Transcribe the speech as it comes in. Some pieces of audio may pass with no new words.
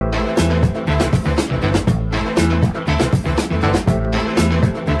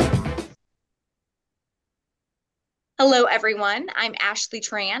Hello, everyone. I'm Ashley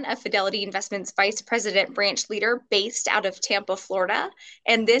Tran, a Fidelity Investments Vice President Branch Leader based out of Tampa, Florida.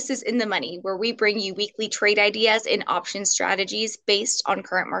 And this is In the Money, where we bring you weekly trade ideas and option strategies based on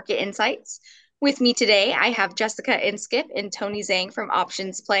current market insights. With me today, I have Jessica Inskip and Tony Zhang from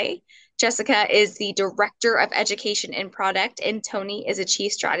Options Play. Jessica is the Director of Education and Product, and Tony is a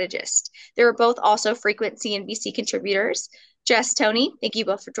Chief Strategist. They are both also frequent CNBC contributors. Jess, Tony, thank you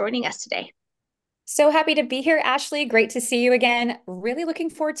both for joining us today. So happy to be here, Ashley. Great to see you again. Really looking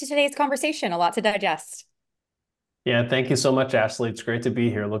forward to today's conversation. A lot to digest. Yeah, thank you so much, Ashley. It's great to be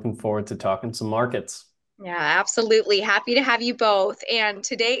here. Looking forward to talking some markets. Yeah, absolutely. Happy to have you both. And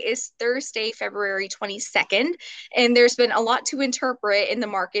today is Thursday, February 22nd, and there's been a lot to interpret in the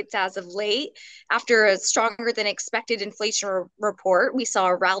markets as of late. After a stronger than expected inflation report, we saw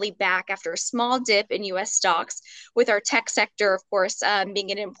a rally back after a small dip in US stocks, with our tech sector, of course,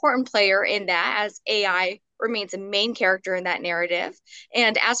 being an important player in that as AI remains a main character in that narrative.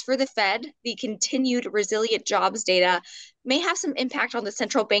 And as for the Fed, the continued resilient jobs data may have some impact on the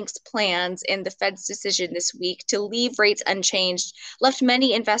central bank's plans, and the Fed's decision this week to leave rates unchanged left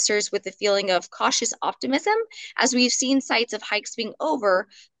many investors with the feeling of cautious optimism, as we've seen sights of hikes being over,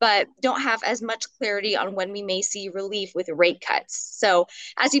 but don't have as much clarity on when we may see relief with rate cuts. So,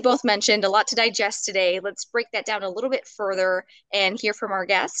 as you both mentioned, a lot to digest today. Let's break that down a little bit further and hear from our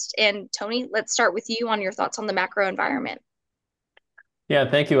guest. And Tony, let's start with you on your thoughts on the macro environment. Yeah,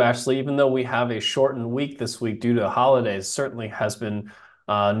 thank you, Ashley. Even though we have a shortened week this week due to holidays, certainly has been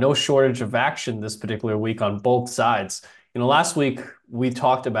no shortage of action this particular week on both sides. Last week we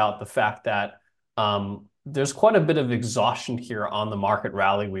talked about the fact that there's quite a bit of exhaustion here on the market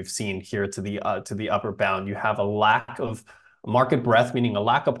rally we've seen here to the upper bound. You have a lack of market breadth, meaning a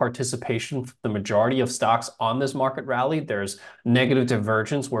lack of participation for the majority of stocks on this market rally. There's negative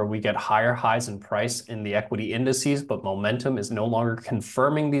divergence where we get higher highs in price in the equity indices, but momentum is no longer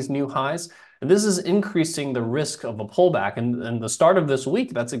confirming these new highs. And this is increasing the risk of a pullback. And the start of this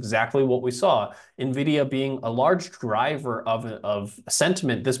week, that's exactly what we saw. NVIDIA being a large driver of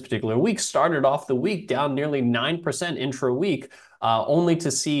sentiment this particular week, started off the week down nearly 9% intra-week, only to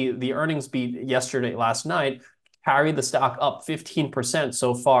see the earnings beat last night, carry the stock up 15%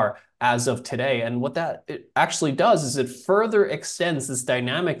 so far as of today. And what that it actually does is it further extends this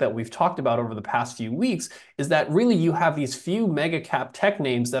dynamic that we've talked about over the past few weeks, is that really you have these few mega cap tech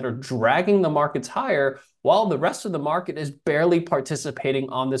names that are dragging the markets higher while the rest of the market is barely participating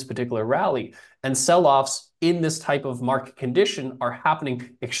on this particular rally. And sell-offs in this type of market condition are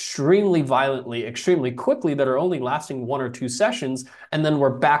happening extremely violently, extremely quickly, that are only lasting 1 or 2 sessions. And then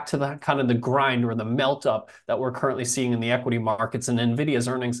we're back to the kind of the grind or the melt up that we're currently seeing in the equity markets. And NVIDIA's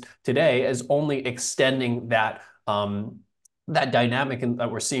earnings today is only extending that dynamic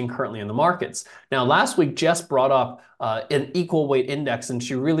that we're seeing currently in the markets. Now, last week, Jess brought up an equal weight index, and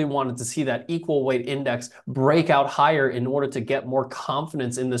she really wanted to see that equal weight index break out higher in order to get more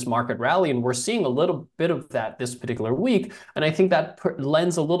confidence in this market rally. And we're seeing a little bit of that this particular week. And I think that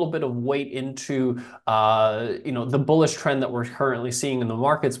lends a little bit of weight into the bullish trend that we're currently seeing in the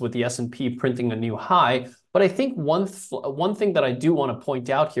markets, with the S&P printing a new high. But I think one thing that I do want to point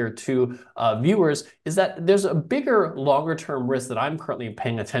out here to viewers is that there's a bigger, longer term risk that I'm currently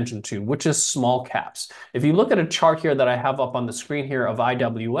paying attention to, which is small caps. If you look at a chart here that I have up on the screen here of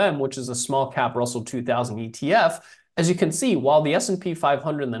IWM, which is a small cap Russell 2000 ETF, as you can see, while the S&P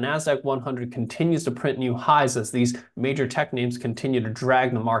 500 and the NASDAQ 100 continues to print new highs as these major tech names continue to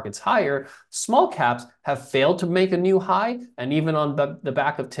drag the markets higher, small caps have failed to make a new high, and even on the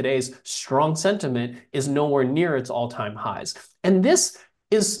back of today's strong sentiment is nowhere near its all-time highs. And this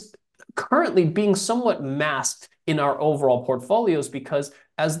is currently being somewhat masked in our overall portfolios, because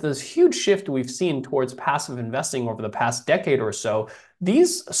as this huge shift we've seen towards passive investing over the past decade or so,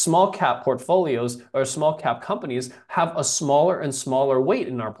 these small cap portfolios or small cap companies have a smaller and smaller weight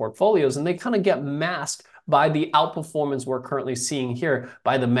in our portfolios, and they kind of get masked by the outperformance we're currently seeing here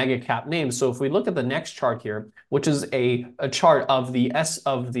by the mega cap names. So if we look at the next chart here, which is a chart of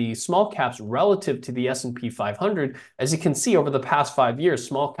the small caps relative to the S&P 500, as you can see, over the past 5 years,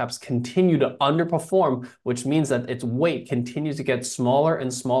 small caps continue to underperform, which means that its weight continues to get smaller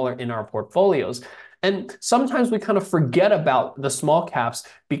and smaller in our portfolios. And sometimes we kind of forget about the small caps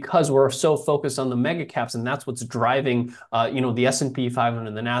because we're so focused on the mega caps, and that's what's driving, the S&P 500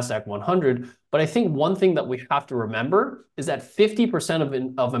 and the NASDAQ 100. But I think one thing that we have to remember is that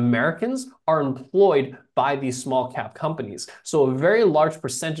 50% of Americans are employed by these small cap companies. So a very large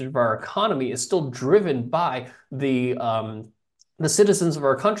percentage of our economy is still driven by the the citizens of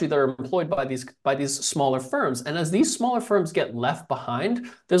our country that are employed by these smaller firms. And as these smaller firms get left behind,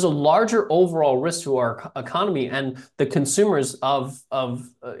 there's a larger overall risk to our economy and the consumers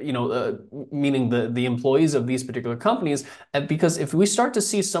meaning the employees of these particular companies. And because if we start to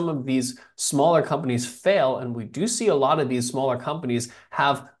see some of these smaller companies fail, and we do see a lot of these smaller companies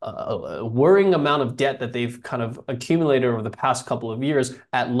have a worrying amount of debt that they've kind of accumulated over the past couple of years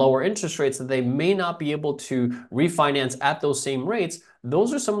at lower interest rates that they may not be able to refinance at those same rates,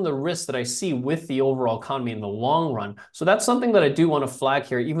 those are some of the risks that I see with the overall economy in the long run. So that's something that I do want to flag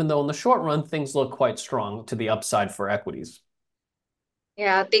here, even though in the short run, things look quite strong to the upside for equities.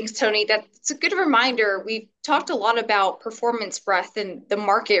 Yeah, thanks, Tony. That's a good reminder. We've talked a lot about performance breadth in the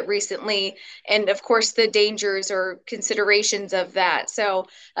market recently, and of course, the dangers or considerations of that. So,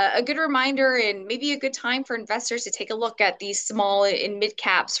 a good reminder and maybe a good time for investors to take a look at these small and mid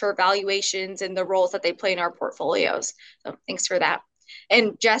caps for valuations and the roles that they play in our portfolios. So, thanks for that.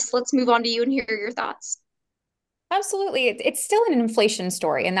 And Jess, let's move on to you and hear your thoughts. Absolutely. It's still an inflation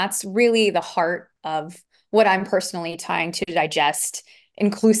story, and that's really the heart of what I'm personally trying to digest,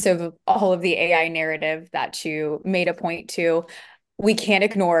 inclusive of all of the AI narrative that you made a point to. We can't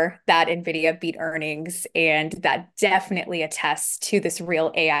ignore that NVIDIA beat earnings, and that definitely attests to this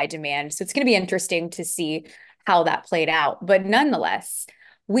real AI demand. So it's going to be interesting to see how that played out. But nonetheless,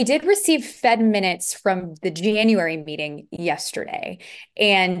 we did receive Fed minutes from the January meeting yesterday,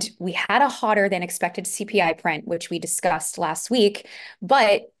 and we had a hotter than expected CPI print, which we discussed last week.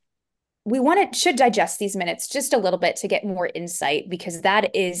 But we should digest these minutes just a little bit to get more insight, because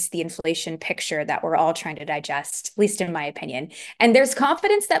that is the inflation picture that we're all trying to digest, at least in my opinion. And there's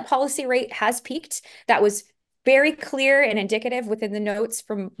confidence that policy rate has peaked. That was very clear and indicative within the notes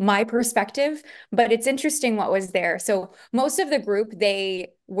from my perspective, but it's interesting what was there. So most of the group,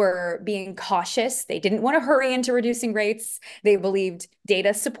 they were being cautious. They didn't want to hurry into reducing rates. They believed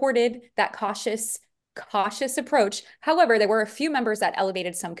data supported that cautious approach. However, there were a few members that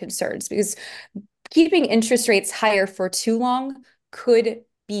elevated some concerns, because keeping interest rates higher for too long could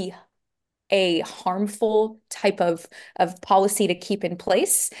be a harmful type of policy to keep in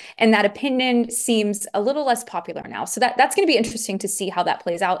place. And that opinion seems a little less popular now. So that's going to be interesting to see how that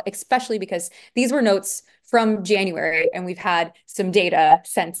plays out, especially because these were notes from January and we've had some data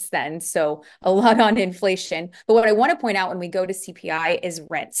since then. So a lot on inflation. But what I want to point out when we go to CPI is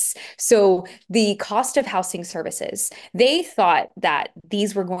rents. So the cost of housing services, they thought that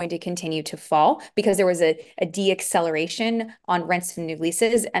these were going to continue to fall because there was a deacceleration on rents and new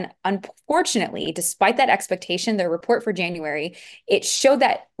leases. And unfortunately, despite that expectation, the report for January, it showed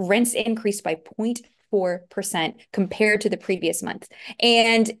that rents increased by 0.4% compared to the previous month.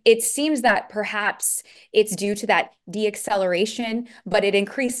 And it seems that perhaps it's due to that deacceleration, but it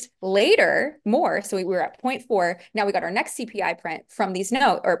increased later more. So we were at 0.4. Now we got our next CPI print from these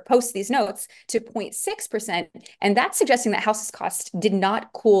notes or post these notes to 0.6%. And that's suggesting that housing costs did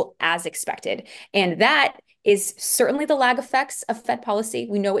not cool as expected. And that is certainly the lag effects of Fed policy.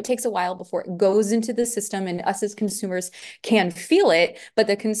 We know it takes a while before it goes into the system and us as consumers can feel it, but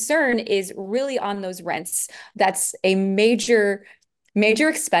the concern is really on those rents. That's a major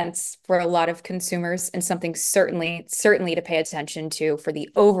expense for a lot of consumers, and something certainly to pay attention to for the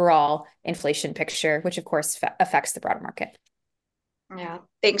overall inflation picture, which of course affects the broader market. Yeah,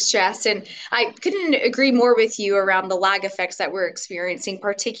 thanks, Jess. And I couldn't agree more with you around the lag effects that we're experiencing,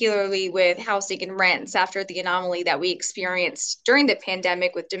 particularly with housing and rents after the anomaly that we experienced during the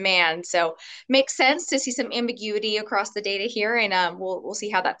pandemic with demand. So makes sense to see some ambiguity across the data here, and we'll see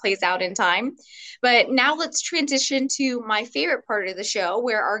how that plays out in time. But now let's transition to my favorite part of the show,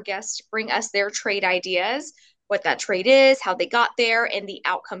 where our guests bring us their trade ideas, what that trade is, how they got there, and the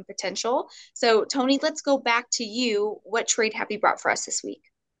outcome potential. So, Tony, let's go back to you. What trade have you brought for us this week?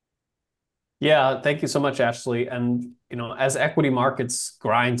 Yeah, thank you so much, Ashley. And, as equity markets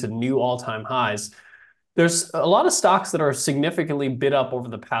grind to new all-time highs, there's a lot of stocks that are significantly bid up over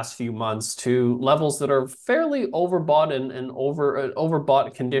the past few months to levels that are fairly overbought and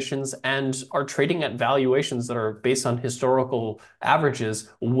overbought conditions, and are trading at valuations that are based on historical averages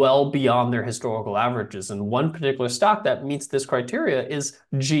well beyond their historical averages. And one particular stock that meets this criteria is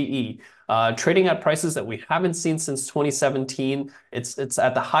GE. Trading at prices that we haven't seen since 2017. It's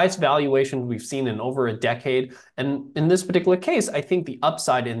at the highest valuation we've seen in over a decade. And in this particular case, I think the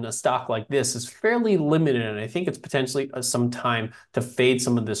upside in a stock like this is fairly limited. And I think it's potentially some time to fade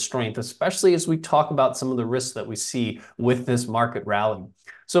some of this strength, especially as we talk about some of the risks that we see with this market rally.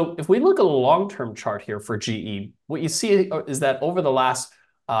 So if we look at a long-term chart here for GE, what you see is that over the last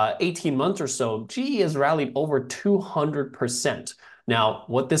 18 months or so, GE has rallied over 200%. Now,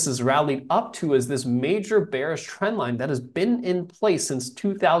 what this has rallied up to is this major bearish trend line that has been in place since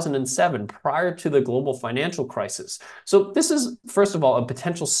 2007, prior to the global financial crisis. So this is, first of all, a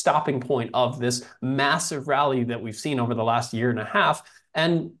potential stopping point of this massive rally that we've seen over the last year and a half.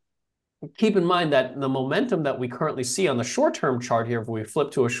 And keep in mind that the momentum that we currently see on the short-term chart here, if we flip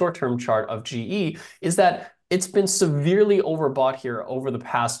to a short-term chart of GE, is that it's been severely overbought here over the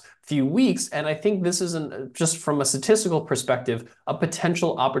past few weeks. And I think this isn't, just from a statistical perspective, a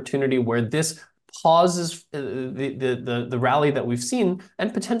potential opportunity where this pauses the rally that we've seen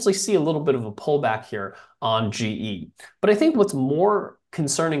and potentially see a little bit of a pullback here on GE. But I think what's more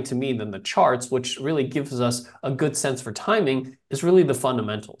concerning to me than the charts, which really gives us a good sense for timing, is really the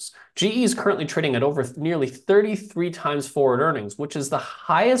fundamentals. GE is currently trading at over nearly 33 times forward earnings, which is the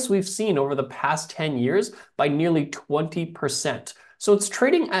highest we've seen over the past 10 years by nearly 20%. So it's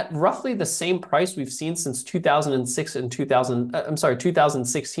trading at roughly the same price we've seen since 2006 and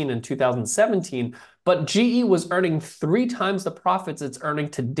 2016 and 2017. But GE was earning 3 times the profits it's earning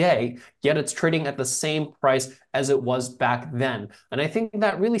today, yet it's trading at the same price as it was back then. And I think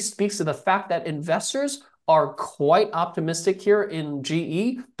that really speaks to the fact that investors are quite optimistic here in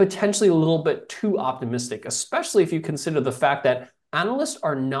GE, potentially a little bit too optimistic, especially if you consider the fact that analysts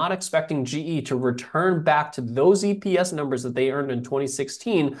are not expecting GE to return back to those EPS numbers that they earned in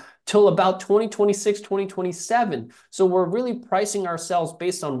 2016 till about 2026, 2027. So we're really pricing ourselves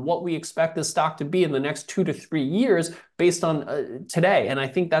based on what we expect the stock to be in the next 2 to 3 years based on today. And I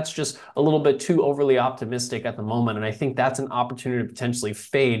think that's just a little bit too overly optimistic at the moment. And I think that's an opportunity to potentially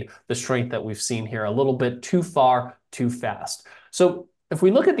fade the strength that we've seen here a little bit too far, too fast. So if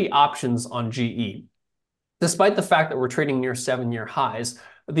we look at the options on GE, despite the fact that we're trading near 7-year highs,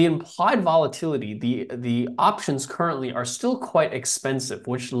 the implied volatility, the options currently are still quite expensive,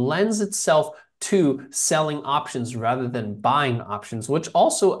 which lends itself to selling options rather than buying options, which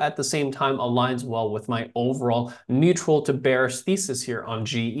also at the same time aligns well with my overall neutral to bearish thesis here on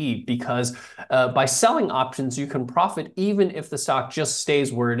GE, because by selling options, you can profit even if the stock just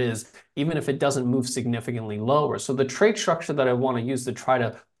stays where it is, even if it doesn't move significantly lower. So the trade structure that I want to use to try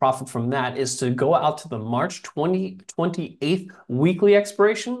to profit from that is to go out to the March 2028 weekly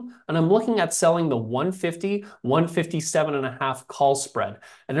expiration, and I'm looking at selling the 150, 157.5 call spread.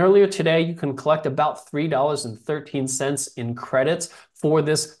 And earlier today, you can collect about $3.13 in credits for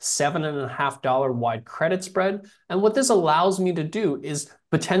this $7.50 wide credit spread. And what this allows me to do is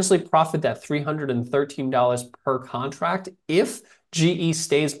potentially profit that $313 per contract if GE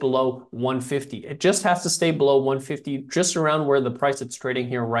stays below 150. It just has to stay below 150, just around where the price it's trading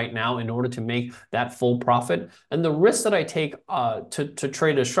here right now, in order to make that full profit. And the risk that I take to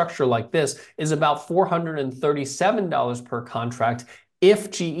trade a structure like this is about $437 per contract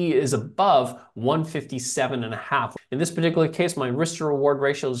if GE is above 157.5. In this particular case, my risk to reward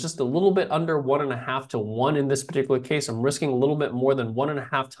ratio is just a little bit under 1.5 to 1 in this particular case. I'm risking a little bit more than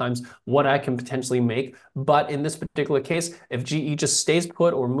 1.5 times what I can potentially make. But in this particular case, if GE just stays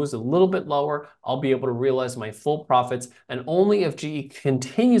put or moves a little bit lower, I'll be able to realize my full profits. And only if GE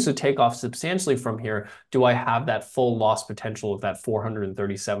continues to take off substantially from here do I have that full loss potential of that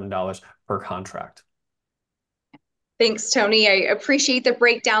 $437 per contract. Thanks, Tony. I appreciate the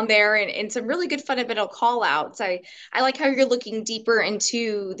breakdown there and some really good fundamental call outs. I like how you're looking deeper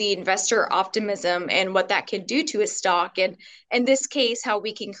into the investor optimism and what that can do to a stock. And in this case, how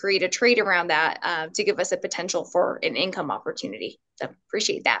we can create a trade around that to give us a potential for an income opportunity. So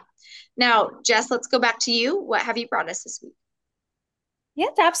appreciate that. Now, Jess, let's go back to you. What have you brought us this week?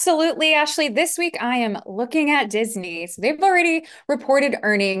 Yes, absolutely, Ashley. This week I am looking at Disney. So they've already reported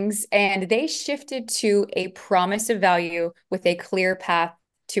earnings and they shifted to a promise of value with a clear path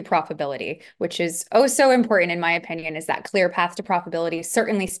to profitability, which is oh so important in my opinion, is that clear path to profitability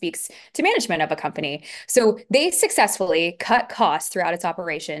certainly speaks to management of a company. So they successfully cut costs throughout its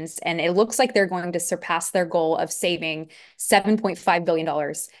operations, and it looks like they're going to surpass their goal of saving $7.5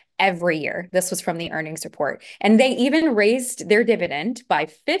 billion every year. This was from the earnings report. And they even raised their dividend by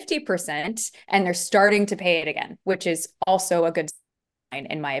 50%, and they're starting to pay it again, which is also a good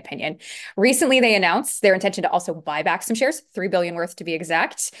in my opinion. Recently, they announced their intention to also buy back some shares, $3 billion worth to be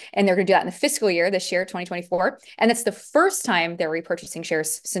exact. And they're going to do that in the fiscal year, this year, 2024. And it's the first time they're repurchasing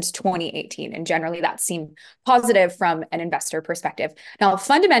shares since 2018. And generally that seemed positive from an investor perspective. Now,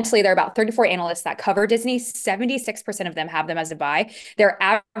 fundamentally, there are about 34 analysts that cover Disney. 76% of them have them as a buy. Their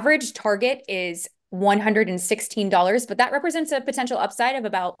average target is $116, but that represents a potential upside of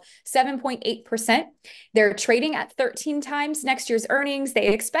about 7.8%. They're trading at 13 times next year's earnings. They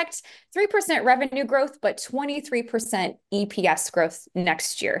expect 3% revenue growth, but 23% EPS growth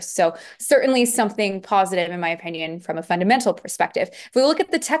next year. So certainly something positive, in my opinion, from a fundamental perspective. If we look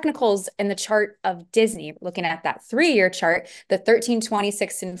at the technicals in the chart of Disney, looking at that 3-year chart, the 13,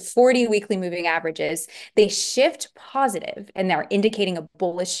 26, and 40 weekly moving averages, they shift positive and they're indicating a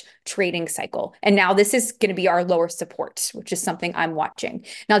bullish trading cycle. And now this is going to be our lower support, which is something I'm watching.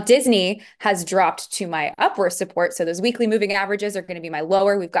 Now, Disney has dropped to my upward support. So those weekly moving averages are going to be my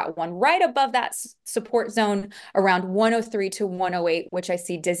lower. We've got one right above that support zone around 103 to 108, which I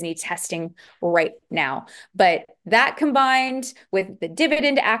see Disney testing right now. But that combined with the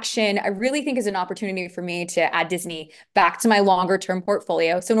dividend action, I really think is an opportunity for me to add Disney back to my longer term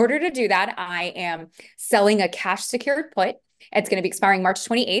portfolio. So in order to do that, I am selling a cash secured put. It's going to be expiring March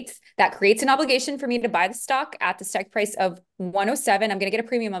 28th. That creates an obligation for me to buy the stock at the strike price of 107. I'm going to get a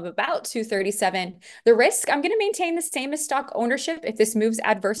premium of about 237. The risk, I'm going to maintain the same as stock ownership. If this moves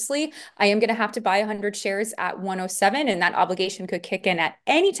adversely, I am going to have to buy 100 shares at 107, and that obligation could kick in at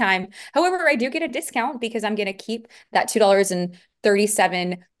any time. However, I do get a discount because I'm going to keep that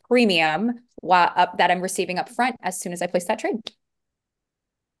 $2.37 premium that I'm receiving up front as soon as I place that trade.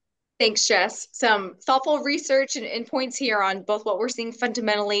 Thanks, Jess. Some thoughtful research and points here on both what we're seeing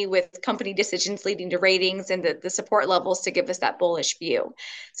fundamentally with company decisions leading to ratings and the support levels to give us that bullish view.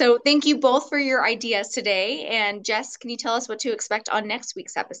 So thank you both for your ideas today. And Jess, can you tell us what to expect on next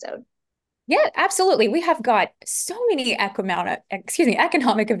week's episode? Yeah, absolutely. We have got so many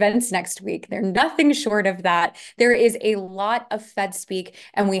economic events next week. They're nothing short of that. There is a lot of Fed speak,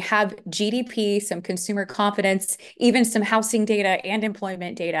 and we have GDP, some consumer confidence, even some housing data and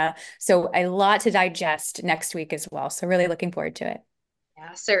employment data. So a lot to digest next week as well. So really looking forward to it.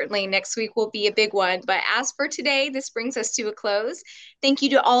 Yeah, certainly next week will be a big one. But as for today, this brings us to a close. Thank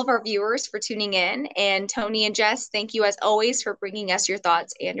you to all of our viewers for tuning in. And Tony and Jess, thank you as always for bringing us your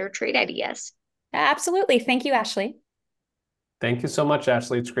thoughts and your trade ideas. Absolutely. Thank you, Ashley. Thank you so much,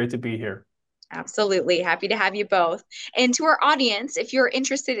 Ashley. It's great to be here. Absolutely. Happy to have you both. And to our audience, if you're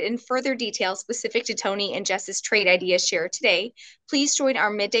interested in further details specific to Tony and Jess's trade ideas shared today, please join our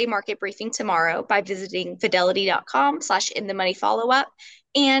midday market briefing tomorrow by visiting fidelity.com/inthemoneyfollowup.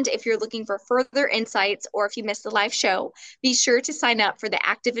 And if you're looking for further insights or if you missed the live show, be sure to sign up for the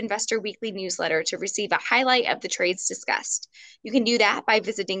Active Investor Weekly newsletter to receive a highlight of the trades discussed. You can do that by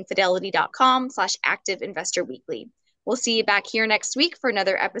visiting fidelity.com/activeinvestorweekly. We'll see you back here next week for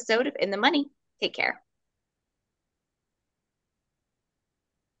another episode of In the Money. Take care.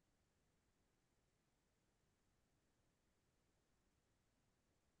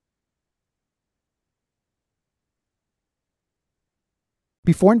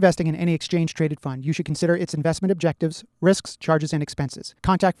 Before investing in any exchange-traded fund, you should consider its investment objectives, risks, charges, and expenses.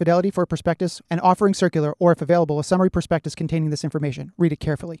 Contact Fidelity for a prospectus, an offering circular, or if available, a summary prospectus containing this information. Read it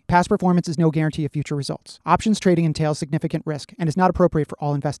carefully. Past performance is no guarantee of future results. Options trading entails significant risk and is not appropriate for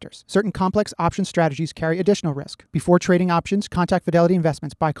all investors. Certain complex option strategies carry additional risk. Before trading options, contact Fidelity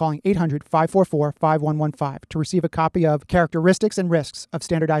Investments by calling 800-544-5115 to receive a copy of Characteristics and Risks of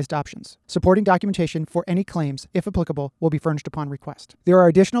Standardized Options. Supporting documentation for any claims, if applicable, will be furnished upon request. There are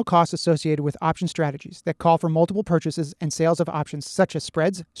additional costs associated with option strategies that call for multiple purchases and sales of options such as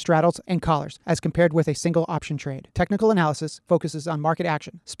spreads, straddles, and collars, as compared with a single option trade. Technical analysis focuses on market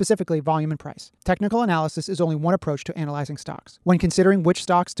action, specifically volume and price. Technical analysis is only one approach to analyzing stocks. When considering which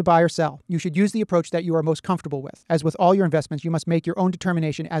stocks to buy or sell, you should use the approach that you are most comfortable with. As with all your investments, you must make your own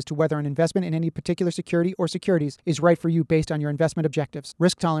determination as to whether an investment in any particular security or securities is right for you based on your investment objectives,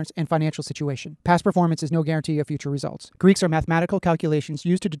 risk tolerance, and financial situation. Past performance is no guarantee of future results. Greeks are mathematical calculations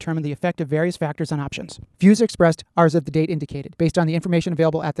used to determine the effect of various factors on options. Views expressed are as of the date indicated, based on the information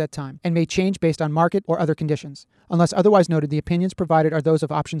available at that time, and may change based on market or other conditions. Unless otherwise noted, the opinions provided are those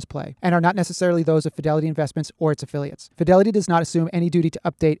of Options Play, and are not necessarily those of Fidelity Investments or its affiliates. Fidelity does not assume any duty to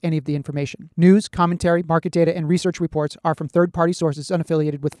update any of the information. News, commentary, market data, and research reports are from third-party sources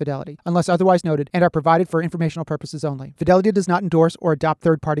unaffiliated with Fidelity, unless otherwise noted, and are provided for informational purposes only. Fidelity does not endorse or adopt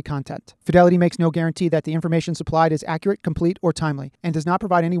third-party content. Fidelity makes no guarantee that the information supplied is accurate, complete, or timely, and does not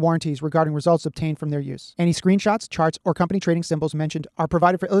provide any warranties regarding results obtained from their use. Any screenshots, charts, or company trading symbols mentioned are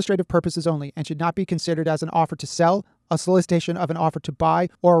provided for illustrative purposes only and should not be considered as an offer to sell, a solicitation of an offer to buy,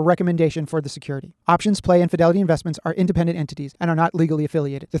 or a recommendation for the security. Options Play and Fidelity Investments are independent entities and are not legally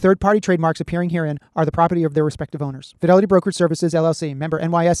affiliated. The third-party trademarks appearing herein are the property of their respective owners. Fidelity Brokerage Services, LLC, member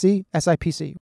NYSE, SIPC.